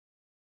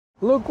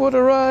Look what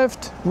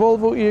arrived!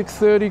 Volvo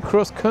EX30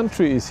 Cross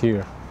Country is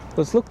here.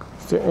 Let's look.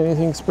 Is there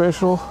anything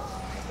special?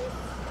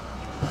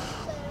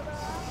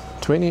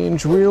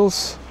 20-inch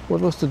wheels.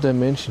 What was the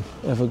dimension?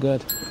 I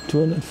forgot.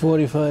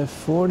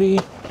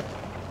 245/40.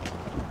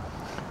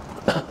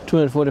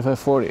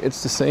 245/40.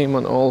 It's the same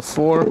on all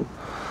four.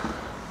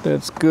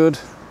 That's good.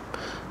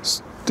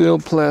 Still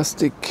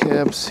plastic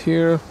caps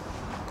here.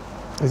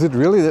 Is it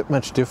really that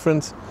much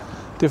difference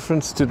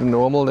to the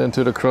normal than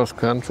to the cross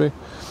country?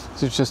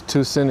 It's just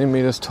 2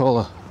 centimeters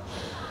taller.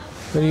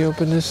 Can you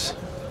open this?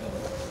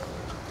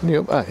 Can you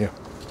open? Ah, here.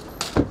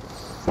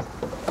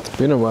 It's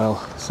been a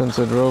while since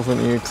I drove an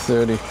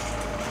EX30.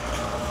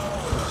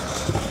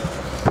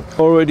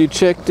 Already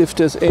checked if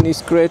there's any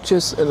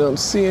scratches. I don't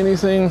see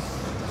anything.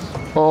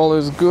 All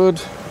is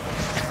good.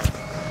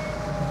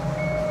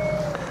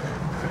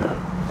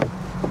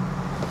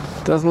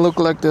 Doesn't look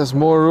like there's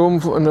more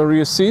room in the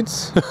rear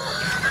seats.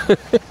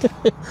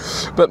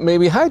 But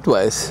maybe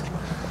height-wise.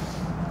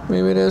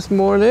 Maybe there's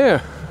more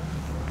there.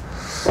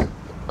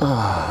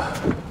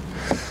 I'm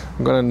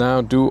gonna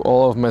now do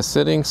all of my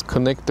settings,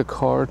 connect the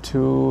car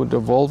to the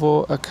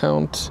Volvo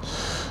account,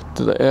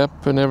 to the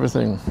app and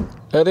everything.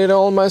 Edit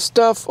all my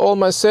stuff, all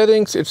my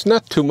settings. It's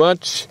not too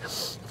much.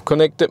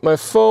 Connected my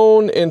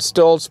phone,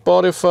 installed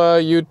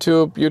Spotify,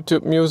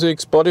 YouTube Music.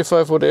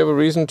 Spotify, for whatever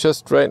reason,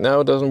 just right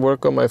now doesn't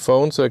work on my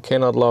phone, so I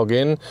cannot log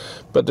in.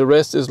 But the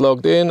rest is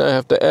logged in. I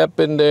have the app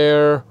in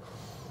there.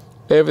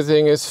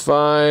 Everything is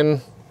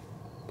fine.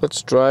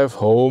 Let's drive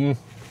home.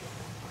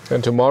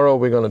 And tomorrow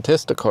we're gonna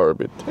test the car a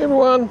bit. Hey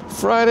everyone,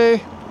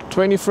 Friday,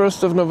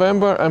 21st of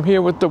November. I'm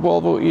here with the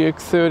Volvo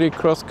EX30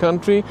 Cross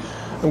Country.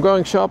 I'm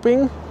going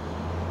shopping.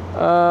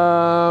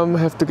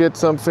 Have to get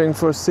something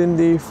for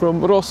Cindy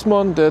from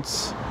Rossmann.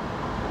 That's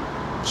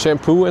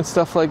shampoo and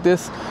stuff like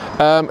this.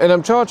 And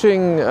I'm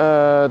charging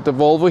the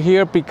Volvo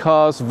here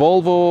because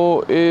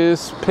Volvo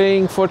is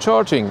paying for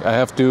charging. I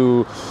have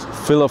to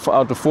fill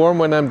out the form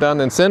when I'm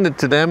done and send it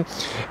to them.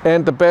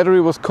 And the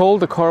battery was cold.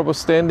 The car was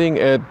standing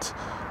at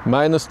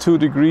 -2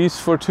 degrees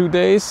for 2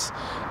 days.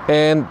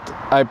 And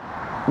I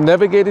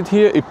navigated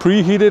here. It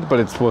preheated, but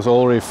it was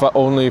already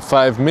only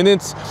 5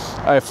 minutes.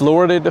 I've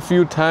lowered it a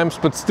few times,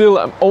 but still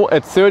I'm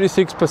at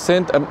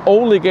 36%. I'm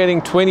only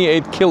getting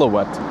 28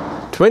 kilowatt.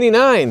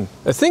 29.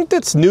 I think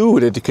that's new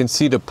that you can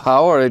see the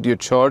power that you're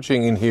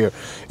charging in here.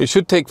 It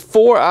should take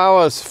 4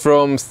 hours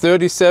from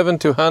 37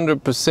 to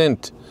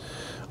 100%.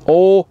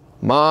 Oh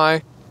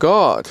my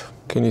God.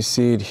 Can you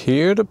see it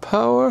here, the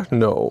power?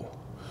 No.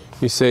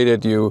 You say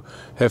that you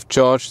have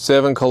charged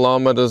 7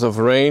 kilometers of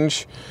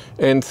range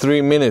in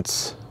 3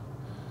 minutes.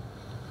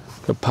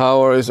 The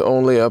power is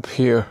only up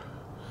here.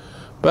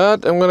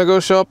 But I'm gonna go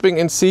shopping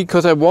and see,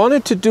 because I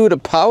wanted to do the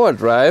power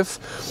drive,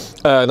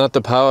 not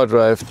the power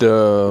drive,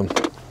 the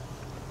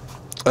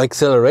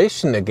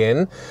acceleration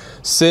again,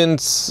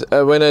 since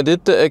when I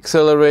did the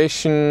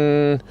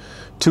acceleration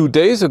 2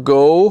 days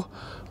ago,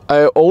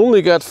 I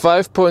only got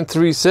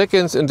 5.3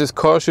 seconds and this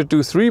car should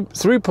do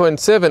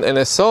 3.7, and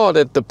I saw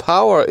that the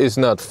power is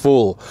not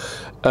full.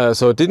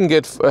 So it didn't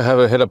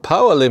had a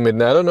power limit,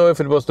 and I don't know if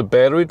it was the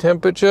battery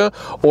temperature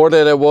or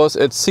that I was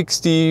at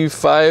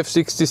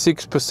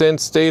 65–66%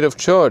 state of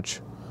charge.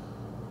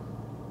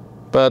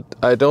 But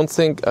I don't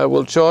think I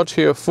will charge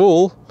here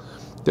full.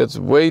 That's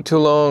way too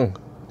long.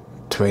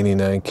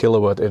 29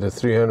 kilowatt at a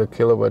 300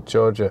 kilowatt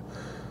charger.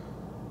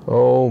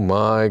 Oh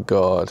my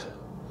God.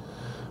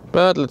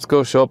 But let's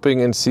go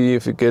shopping and see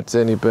if it gets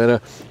any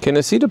better. Can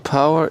I see the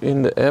power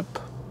in the app?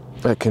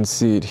 I can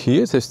see it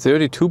here. It says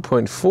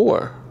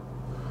 32.4.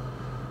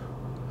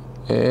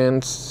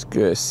 And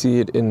see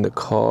it in the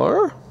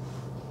car.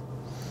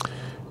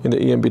 In the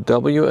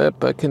EMBW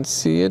app I can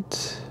see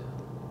it.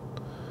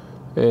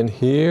 And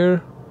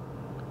here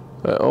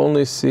I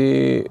only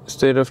see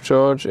state of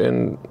charge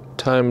and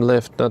time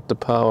left, not the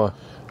power.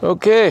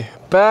 Okay,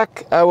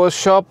 back. I was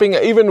shopping.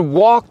 I even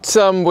walked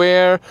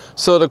somewhere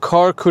so the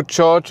car could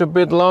charge a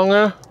bit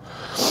longer.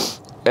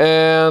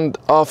 And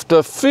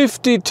after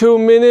 52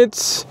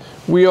 minutes,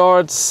 we are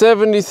at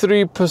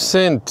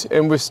 73%,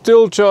 and we're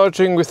still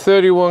charging with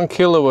 31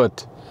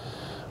 kilowatt.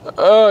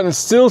 And it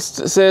still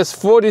says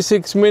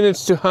 46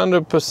 minutes to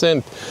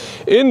 100%.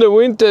 In the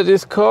winter,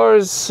 this car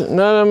is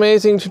not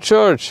amazing to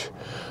charge.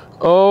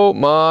 Oh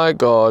my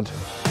God.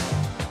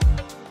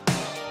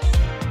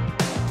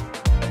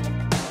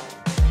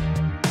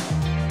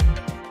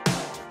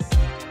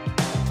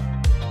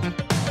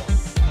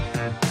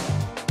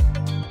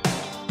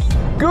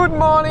 Good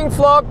morning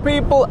vlog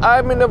people,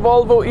 I'm in the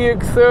Volvo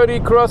EX30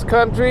 Cross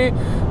Country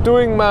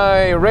doing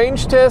my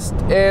range test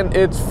and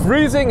it's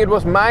freezing. It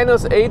was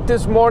 -8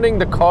 this morning,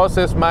 the car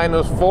says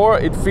 -4,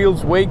 it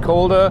feels way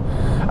colder.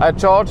 I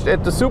charged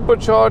at the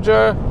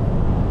supercharger,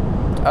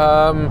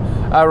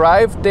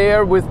 arrived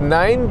there with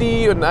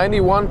 90 or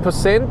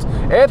 91%.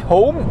 At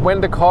home,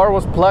 when the car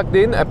was plugged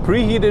in, I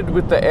preheated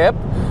with the app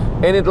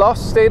and it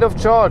lost state of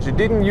charge. It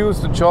didn't use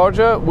the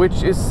charger,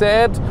 which is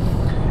sad.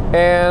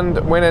 And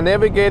when I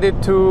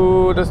navigated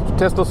to the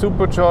Tesla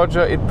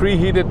supercharger, it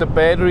preheated the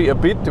battery a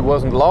bit. It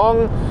wasn't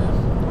long,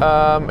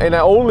 and I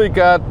only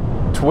got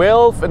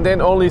 12 and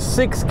then only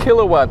 6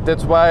 kilowatt.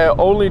 That's why I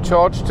only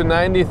charged to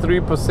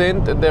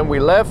 93% and then we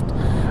left.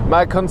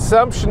 My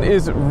consumption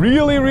is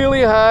really,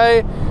 really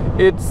high.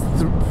 It's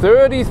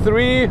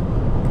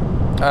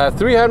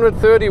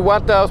 330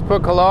 watt hours per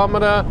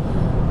kilometer.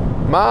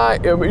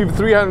 Even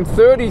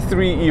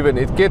 333 even,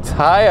 it gets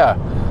higher.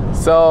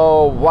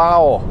 So,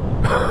 wow.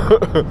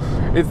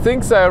 It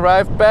thinks I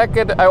arrived back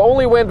at, I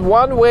only went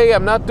one way,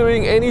 I'm not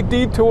doing any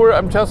detour,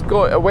 I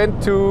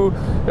went to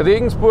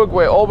Regensburg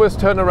where I always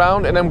turn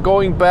around and I'm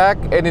going back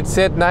and it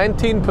said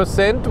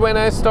 19% when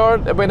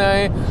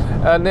I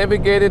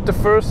navigated the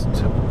first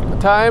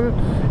time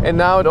and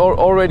now it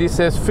already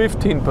says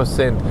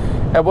 15%.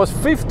 I was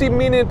 50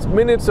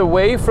 minutes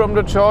away from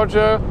the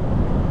charger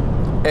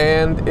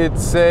and it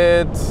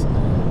said,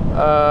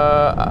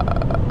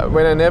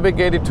 when I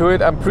navigated to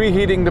it, I'm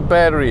preheating the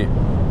battery.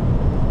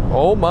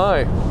 Oh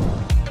my.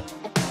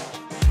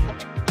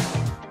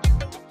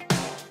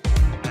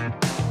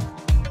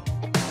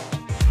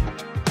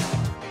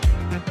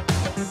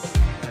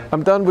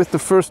 I'm done with the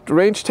first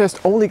range test,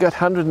 only got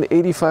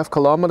 185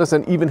 kilometers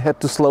and even had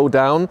to slow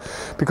down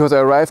because I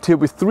arrived here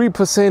with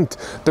 3%.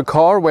 The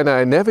car, when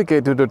I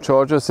navigated the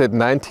charger, said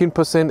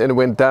 19% and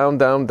went down,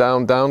 down,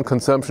 down, down.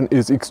 Consumption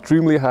is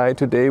extremely high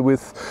today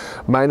with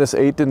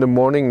 -8 in the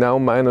morning, now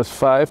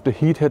 -5. The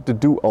heat had to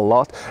do a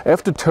lot. I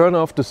have to turn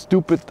off the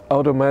stupid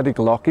automatic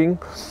locking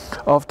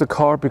of the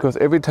car because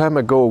every time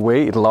I go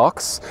away it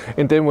locks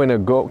and then when I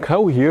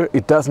go here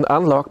it doesn't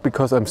unlock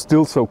because I'm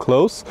still so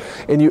close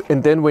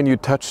and then when you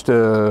touch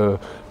the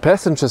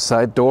passenger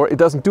side door it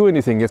doesn't do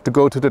anything. You have to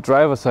go to the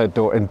driver's side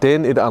door and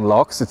then it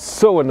unlocks. It's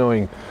so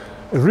annoying,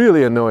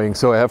 really annoying,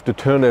 so I have to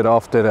turn it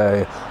off that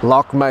I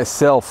lock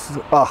myself.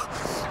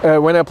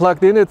 When I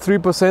plugged in at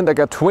 3% I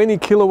got 20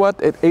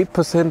 kilowatt, at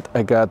 8%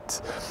 I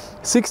got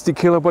 60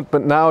 kilowatt,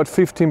 but now at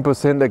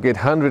 15% I get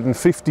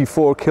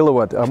 154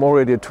 kilowatt. I'm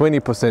already at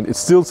 20%. It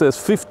still says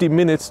 50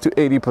 minutes to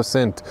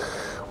 80%.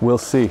 We'll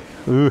see.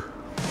 Ugh.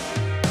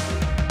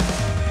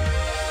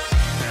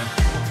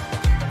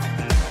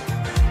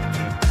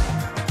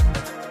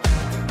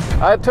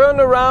 I turned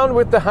around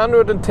with the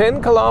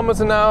 110 kilometers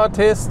an hour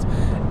test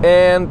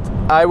and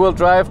I will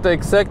drive the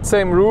exact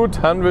same route,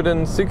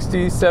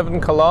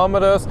 167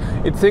 kilometers.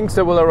 It thinks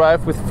I will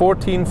arrive with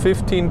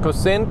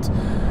 15%.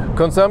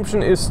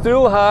 Consumption is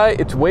still high.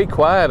 It's way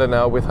quieter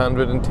now with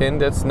 110,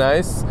 that's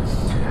nice.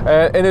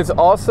 And it's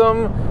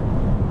awesome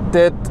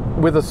that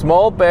with a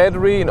small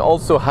battery and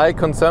also high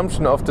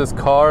consumption of this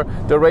car,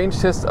 the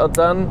range tests are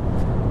done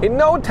in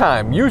no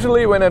time.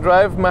 Usually when I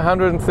drive my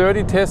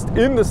 130 test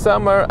in the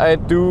summer, I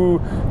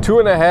do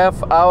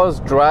 2.5 hours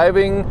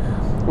driving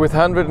with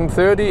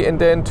 130 and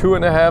then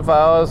 2.5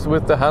 hours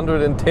with the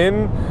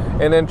 110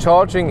 and then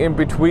charging in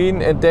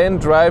between and then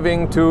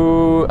driving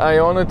to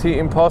Ionity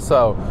in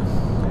Passau.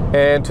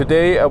 And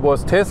today I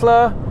was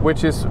Tesla,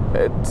 which it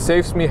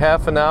saves me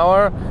half an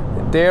hour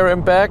there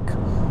and back.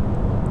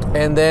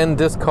 And then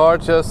this car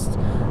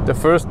the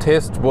first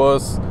test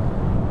was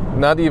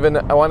not even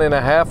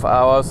 1.5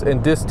 hours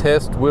and this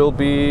test will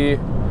be,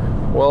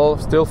 well,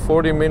 still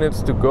 40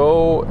 minutes to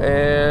go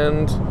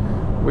and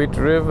we've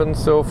driven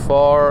so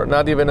far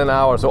not even an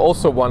hour, so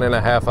also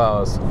 1.5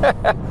 hours.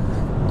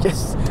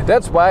 Yes,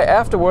 that's why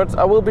afterwards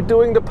I will be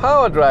doing the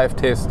power drive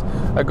test.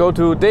 I go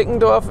to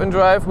Deckendorf and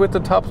drive with the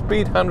top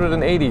speed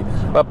 180,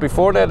 but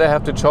before that I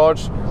have to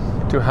charge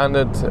to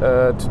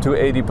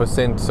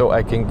 80% so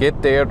I can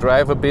get there,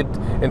 drive a bit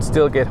and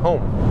still get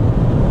home.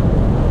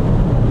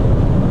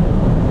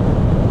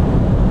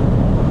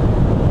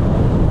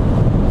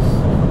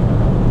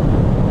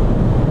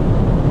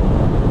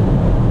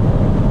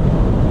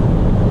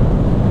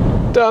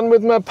 Done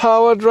with my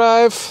power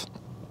drive.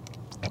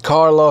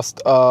 Car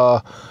lost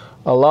a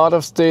lot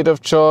of state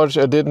of charge.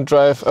 I didn't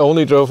drive, I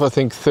only drove I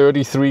think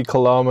 33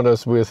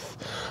 kilometers with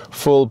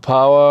full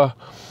power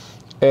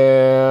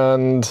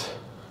and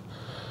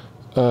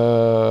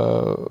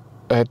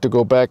I had to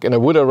go back and I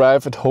would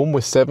arrive at home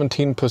with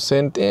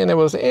 17% and I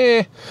was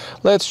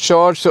let's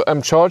charge. So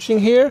I'm charging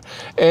here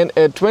and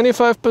at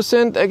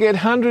 25% I get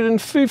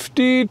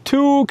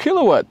 152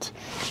 kilowatt.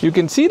 You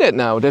can see that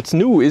now, that's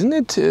new, isn't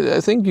it? I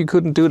think you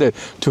couldn't do that.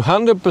 To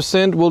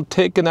 100% will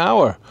take an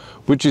hour,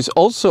 which is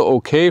also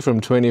okay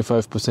from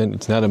 25%.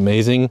 It's not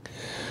amazing,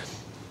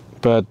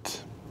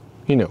 but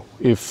you know,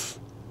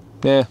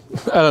 I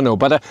don't know,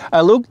 but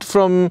I looked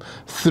from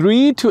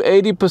 3 to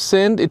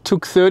 80%, it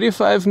took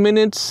 35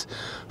 minutes.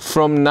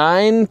 From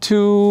 9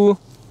 to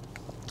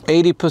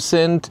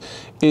 80%,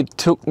 it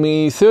took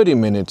me 30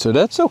 minutes, so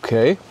that's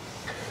okay.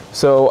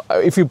 So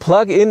if you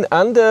plug in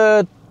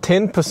under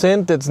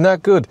 10%, that's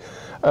not good.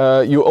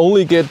 You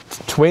only get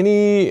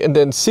 20 and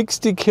then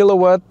 60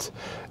 kilowatt.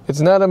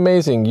 It's not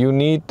amazing. You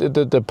need,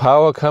 the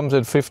power comes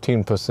at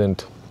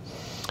 15%.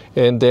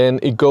 And then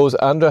it goes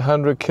under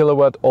 100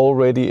 kilowatt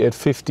already at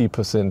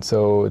 50%.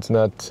 So it's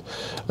not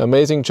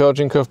amazing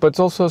charging curve, but it's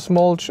also a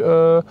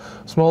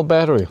small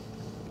battery.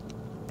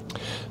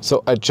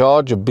 So I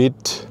charge a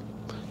bit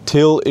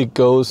till it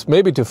goes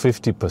maybe to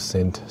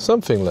 50%,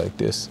 something like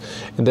this.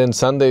 And then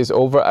Sunday's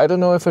over. I don't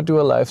know if I do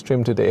a live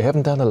stream today. I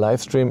haven't done a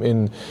live stream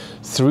in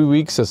 3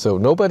 weeks or so.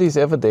 Nobody's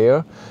ever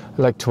there,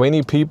 like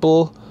 20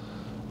 people.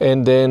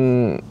 And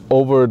then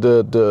over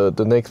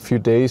the next few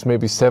days,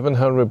 maybe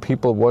 700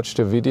 people watch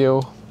the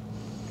video.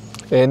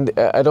 And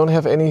I don't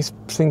have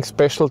anything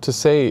special to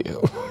say.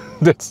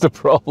 That's the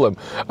problem.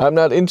 I'm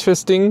not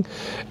interesting.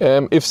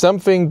 If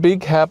something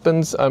big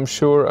happens, I'm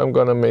sure I'm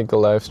gonna make a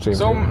live stream.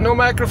 So no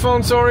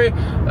microphone, sorry.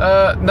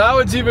 Now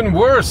it's even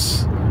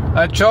worse.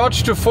 I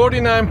charged to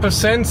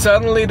 49%.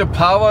 Suddenly the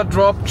power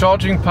dropped,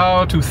 charging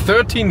power to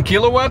 13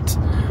 kilowatt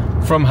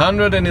from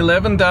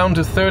 111 down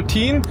to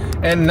 13.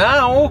 And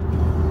now,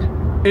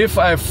 if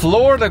I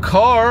floor the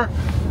car,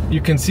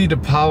 you can see the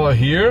power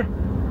here.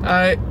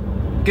 I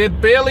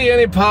get barely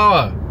any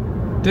power.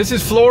 This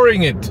is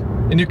flooring it.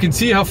 And you can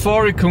see how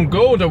far it can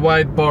go, the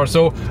white bar.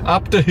 So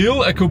up the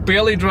hill, I could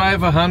barely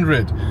drive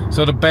 100.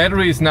 So the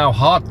battery is now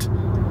hot.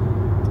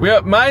 We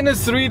are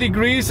minus 3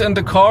 degrees and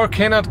the car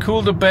cannot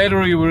cool the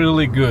battery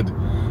really good.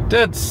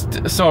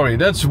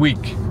 That's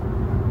weak.